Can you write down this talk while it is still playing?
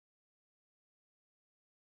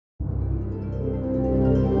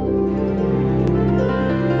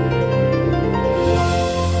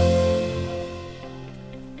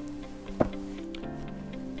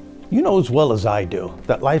You know as well as I do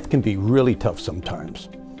that life can be really tough sometimes.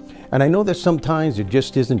 And I know that sometimes it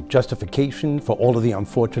just isn't justification for all of the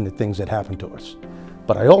unfortunate things that happen to us.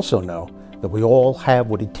 But I also know that we all have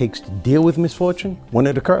what it takes to deal with misfortune when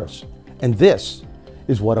it occurs. And this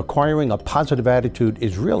is what acquiring a positive attitude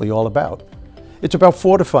is really all about. It's about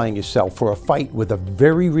fortifying yourself for a fight with a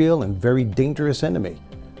very real and very dangerous enemy,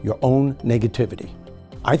 your own negativity.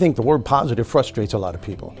 I think the word positive frustrates a lot of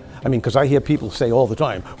people. I mean, because I hear people say all the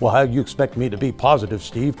time, well, how do you expect me to be positive,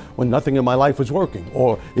 Steve, when nothing in my life is working?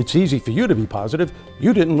 Or it's easy for you to be positive,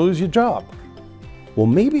 you didn't lose your job. Well,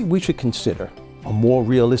 maybe we should consider a more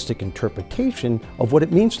realistic interpretation of what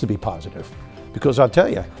it means to be positive. Because I'll tell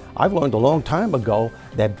you, I've learned a long time ago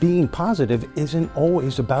that being positive isn't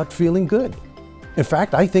always about feeling good. In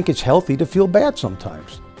fact, I think it's healthy to feel bad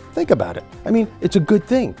sometimes. Think about it. I mean, it's a good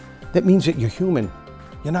thing. That means that you're human.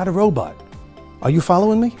 You're not a robot. Are you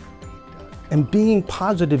following me? And being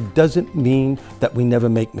positive doesn't mean that we never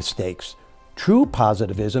make mistakes. True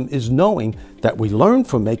positivism is knowing that we learn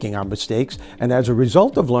from making our mistakes, and as a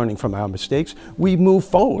result of learning from our mistakes, we move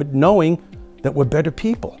forward knowing that we're better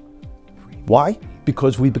people. Why?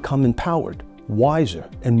 Because we become empowered, wiser,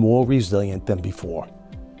 and more resilient than before.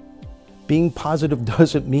 Being positive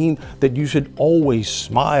doesn't mean that you should always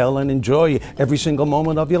smile and enjoy every single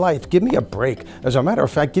moment of your life. Give me a break. As a matter of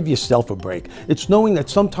fact, give yourself a break. It's knowing that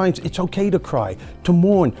sometimes it's okay to cry, to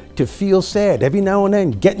mourn, to feel sad, every now and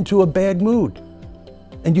then get into a bad mood.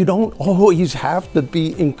 And you don't always have to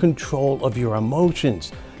be in control of your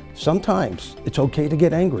emotions. Sometimes it's okay to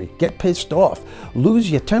get angry, get pissed off, lose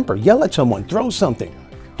your temper, yell at someone, throw something.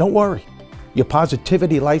 Don't worry, your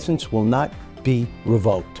positivity license will not be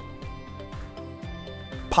revoked.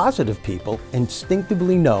 Positive people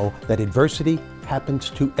instinctively know that adversity happens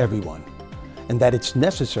to everyone and that it's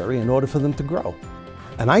necessary in order for them to grow.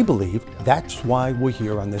 And I believe that's why we're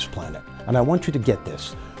here on this planet. And I want you to get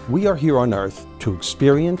this. We are here on Earth to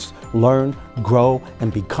experience, learn, grow,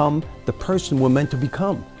 and become the person we're meant to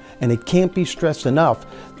become. And it can't be stressed enough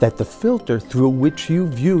that the filter through which you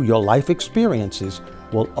view your life experiences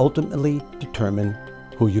will ultimately determine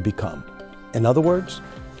who you become. In other words,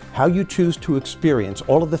 how you choose to experience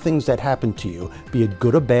all of the things that happen to you, be it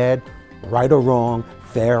good or bad, right or wrong,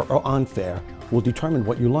 fair or unfair, will determine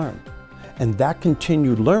what you learn. And that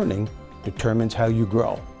continued learning determines how you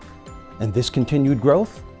grow. And this continued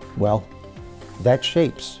growth, well, that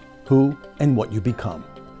shapes who and what you become.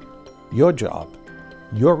 Your job,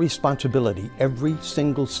 your responsibility every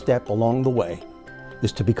single step along the way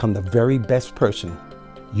is to become the very best person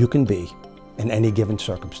you can be in any given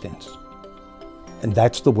circumstance. And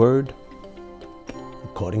that's the word,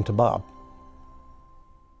 according to Bob.